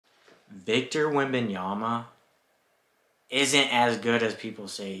Victor Wembanyama isn't as good as people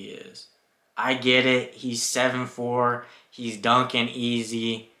say he is. I get it. He's 7'4". He's dunking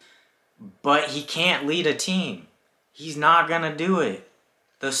easy. But he can't lead a team. He's not going to do it.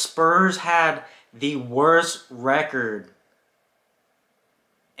 The Spurs had the worst record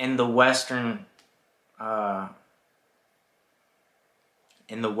in the Western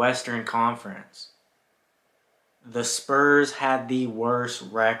Conference. The Spurs had the worst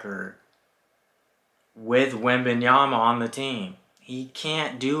record with Wembanyama on the team. He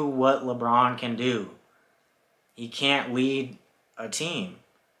can't do what LeBron can do. He can't lead a team.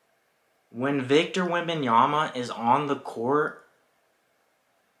 When Victor Wembanyama is on the court,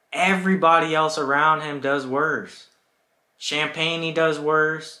 everybody else around him does worse. Champagne does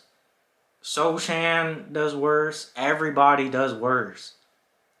worse. Sochan does worse. Everybody does worse.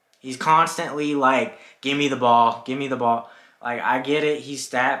 He's constantly like, give me the ball, give me the ball. Like, I get it. He's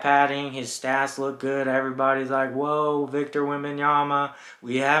stat padding. His stats look good. Everybody's like, whoa, Victor Wembanyama.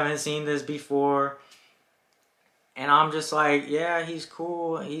 We haven't seen this before. And I'm just like, yeah, he's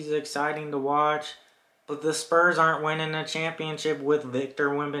cool. He's exciting to watch. But the Spurs aren't winning a championship with Victor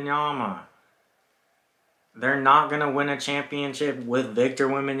Wembanyama. They're not going to win a championship with Victor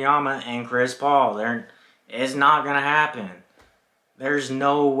Wembanyama and Chris Paul. It's not going to happen. There's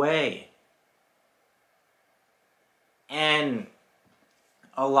no way. And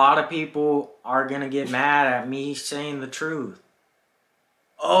a lot of people are going to get mad at me saying the truth.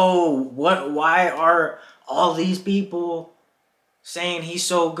 Oh, why are all these people saying he's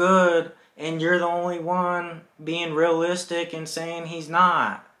so good and you're the only one being realistic and saying he's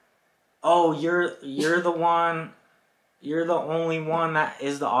not? Oh, you're the only one that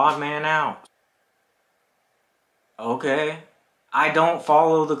is the odd man out. Okay. I don't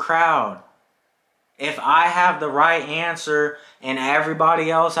follow the crowd. If I have the right answer and everybody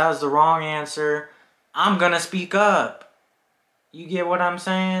else has the wrong answer, I'm gonna speak up. You get what I'm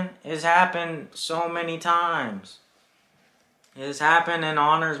saying? It's happened so many times. It's happened in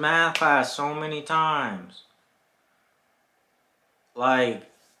honors math class so many times. Like,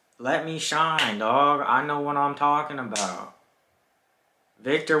 let me shine, dog. I know what I'm talking about.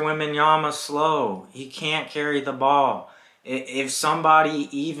 Victor Wembanyama's slow. He can't carry the ball. If somebody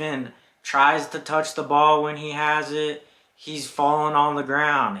even tries to touch the ball when he has it, he's falling on the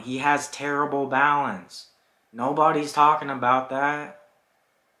ground. He has terrible balance. Nobody's talking about that.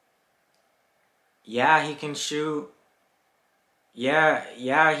 Yeah, he can shoot. Yeah,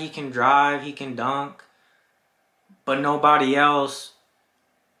 he can drive, he can dunk. But nobody else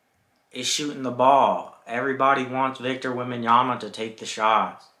is shooting the ball. Everybody wants Victor Wembanyama to take the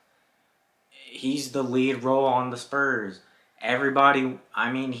shots. He's the lead role on the Spurs. Everybody,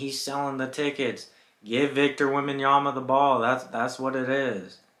 I mean, he's selling the tickets. Give Victor Wembanyama the ball. That's what it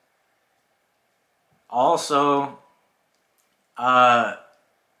is. Also,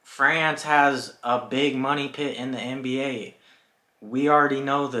 France has a big money pit in the NBA. We already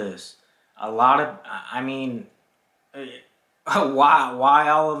know this. Why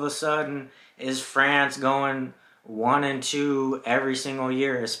all of a sudden is France going 1-2 every single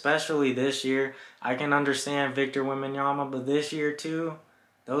year, especially this year? I can understand Victor Wembanyama, but this year too,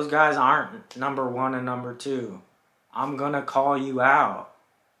 those guys aren't number 1 and number 2. I'm going to call you out.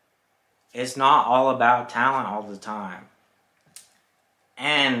 It's not all about talent all the time.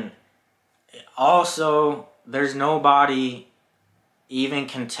 And also, there's nobody even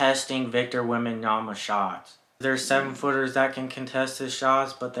contesting Victor Wembanyama's shots. There's 7-footers that can contest his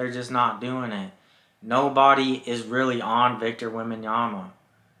shots, but they're just not doing it. Nobody is really on Victor Wembanyama.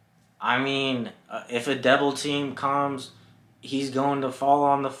 I mean, if a double team comes, he's going to fall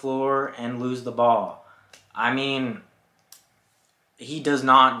on the floor and lose the ball. I mean, he does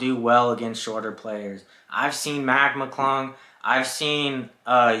not do well against shorter players. I've seen Mac McClung. I've seen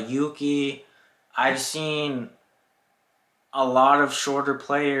Yuki. I've seen a lot of shorter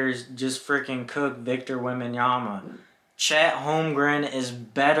players just freaking cook Victor Wembanyama. Chet Holmgren is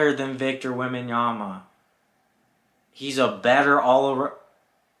better than Victor Wembanyama. He's a better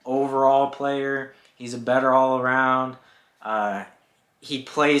overall player. He's a better all-around. He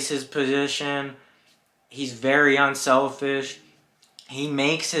plays his position. He's very unselfish. He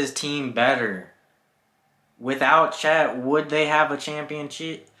makes his team better. Without Chet, would they have a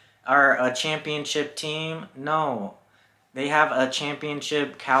championship team? No. They have a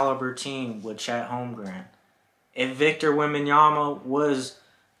championship caliber team with Chet Holmgren. If Victor Wembanyama was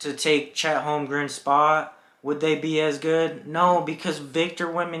to take Chet Holmgren's spot, would they be as good? No, because Victor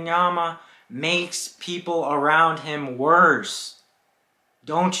Wembanyama makes people around him worse.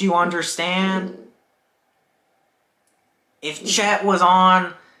 Don't you understand? If Chet was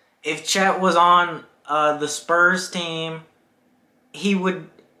on if Chet was on the Spurs team, he would,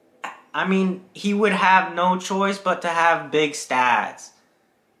 I mean, he would have no choice but to have big stats.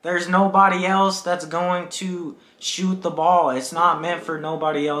 There's nobody else that's going to shoot the ball. It's not meant for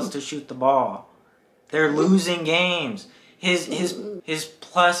nobody else to shoot the ball. They're losing games. His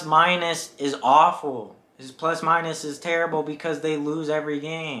plus minus is awful. His plus minus is terrible because they lose every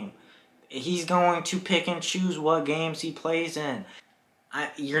game. He's going to pick and choose what games he plays in.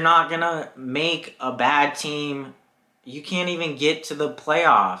 You're not going to make a bad team. You can't even get to the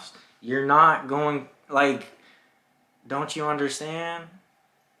playoffs. You're not going, like, don't you understand?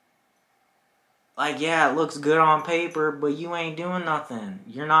 Like, yeah, it looks good on paper, but you ain't doing nothing.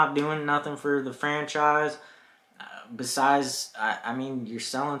 You're not doing nothing for the franchise. Besides, I mean, you're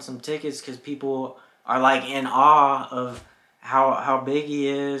selling some tickets because people are, like, in awe of how big he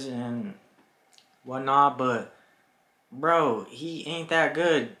is and whatnot. But, bro, he ain't that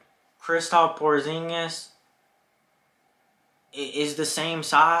good. Kristaps Porzingis is the same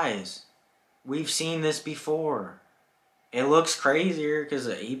size. We've seen this before. It looks crazier because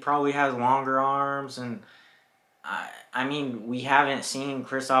he probably has longer arms, and I mean, we haven't seen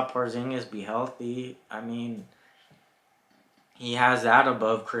Kristaps Porzingis be healthy. I mean, he has that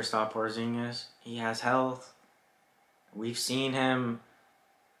above Kristaps Porzingis. He has health. We've seen him.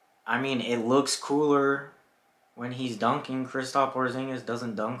 I mean, it looks cooler when he's dunking. Kristaps Porzingis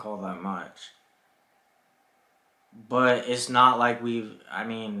doesn't dunk all that much, but it's not like I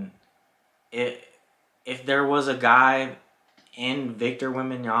mean, if there was a guy in Victor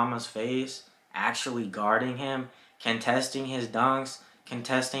Wembanyama's face actually guarding him, contesting his dunks,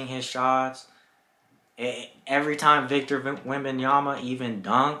 contesting his shots, every time Victor Wembanyama even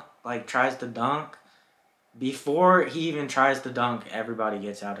tries to dunk, before he even tries to dunk, everybody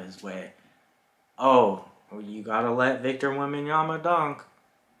gets out of his way. Oh, well, you gotta let Victor Wembanyama dunk.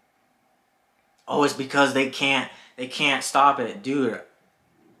 Oh, it's because they can't stop it. Dude,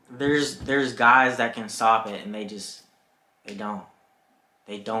 there's guys that can stop it, and they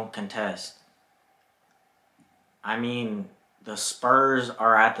don't contest. I mean, the Spurs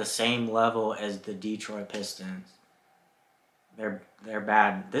are at the same level as the Detroit Pistons. They're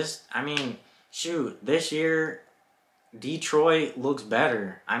bad. This year Detroit looks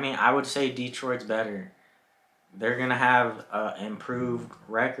better. I mean, I would say Detroit's better. They're gonna have an improved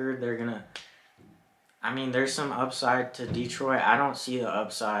record. I mean, there's some upside to Detroit. I don't see the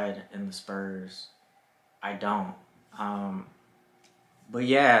upside in the Spurs. I don't. But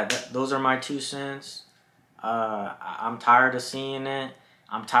yeah, those are my 2 cents. I'm tired of seeing it.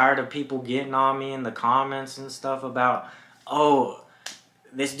 I'm tired of people getting on me in the comments and stuff about, oh,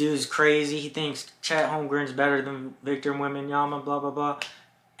 this dude's crazy. He thinks Chet Holmgren's better than Victor Wembanyama, blah, blah, blah.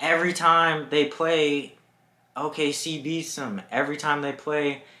 Every time they play, OKC beats them. Every time they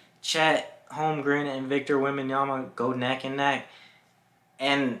play, Chet Holmgren and Victor Wembanyama go neck and neck.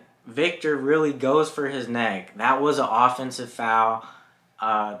 And Victor really goes for his neck. That was an offensive foul.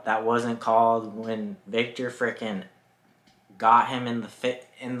 That wasn't called when Victor freaking got him in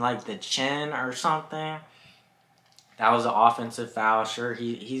the chin or something. That was an offensive foul. Sure,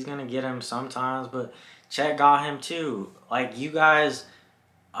 he's gonna get him sometimes, but Chet got him too. Like, you guys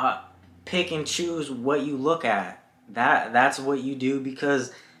pick and choose what you look at. That's what you do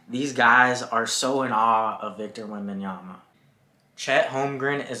because these guys are so in awe of Victor Wembanyama. Chet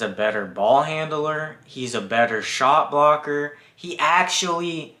Holmgren is a better ball handler. He's a better shot blocker. He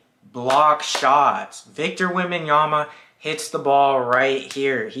actually blocks shots. Victor Wembanyama hits the ball right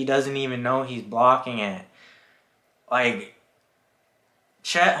here. He doesn't even know he's blocking it. Like,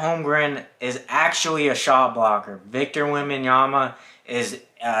 Chet Holmgren is actually a shot blocker. Victor Wembanyama is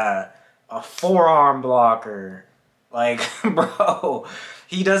a forearm blocker. Like, bro,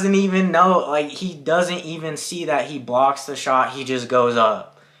 he doesn't even know. Like, he doesn't even see that he blocks the shot. He just goes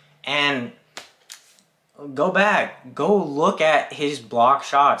up. And go back. Go look at his block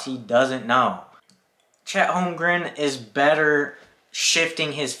shots. He doesn't know. Chet Holmgren is better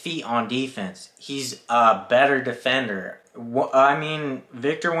shifting his feet on defense. He's a better defender. I mean,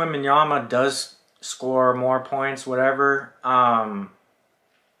 Victor Wembanyama does score more points, whatever.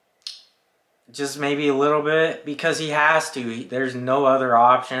 Just maybe a little bit because he has to. There's no other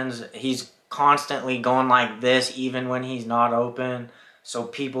options. He's constantly going like this even when he's not open. So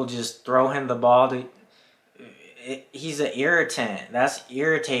people just throw him the ball. He's an irritant. That's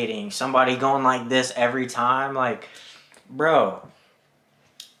irritating. Somebody going like this every time. Like, bro.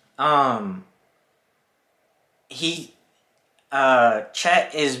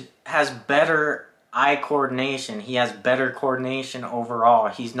 Chet has better eye coordination. He has better coordination overall.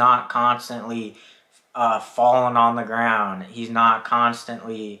 He's not constantly falling on the ground. He's not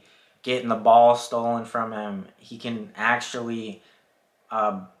constantly getting the ball stolen from him. He can actually,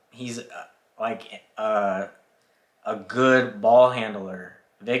 he's like a good ball handler.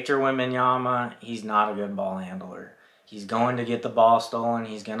 Victor Wembanyama, he's not a good ball handler. He's going to get the ball stolen.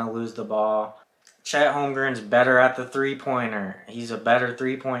 He's going to lose the ball. Chet Holmgren's better at the three-pointer. He's a better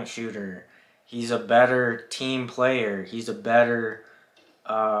three-point shooter. He's a better team player. He's a better,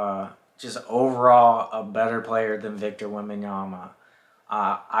 just overall, a better player than Victor Wembanyama.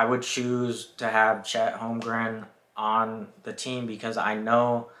 I would choose to have Chet Holmgren on the team because I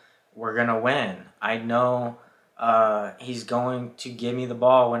know we're going to win. I know he's going to give me the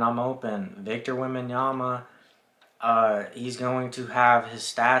ball when I'm open. Victor Wembanyama, he's going to have his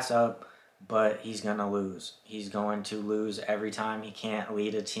stats up, but he's going to lose. He's going to lose every time. He can't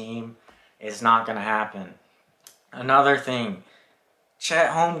lead a team. It's not going to happen. Another thing,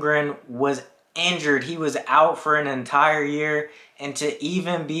 Chet Holmgren was injured. He was out for an entire year, and to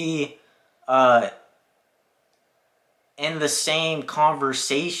even be in the same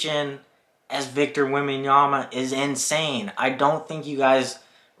conversation as Victor Wembanyama is insane. I don't think you guys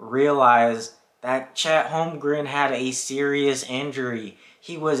realize that Chet Holmgren had a serious injury.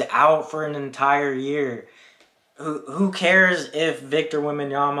 He was out for an entire year. Who cares if Victor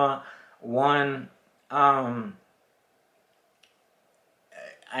Wembanyama won?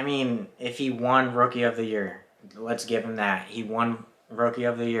 If he won Rookie of the Year, let's give him that. He won Rookie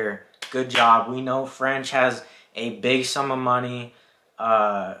of the Year. Good job. We know French has a big sum of money.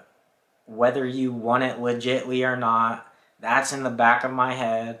 Whether you won it legitly or not, that's in the back of my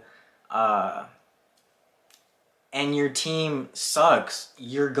head. And your team sucks.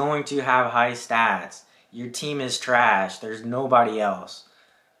 You're going to have high stats. Your team is trash. There's nobody else.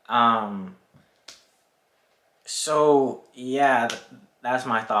 So, yeah, that's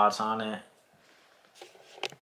my thoughts on it.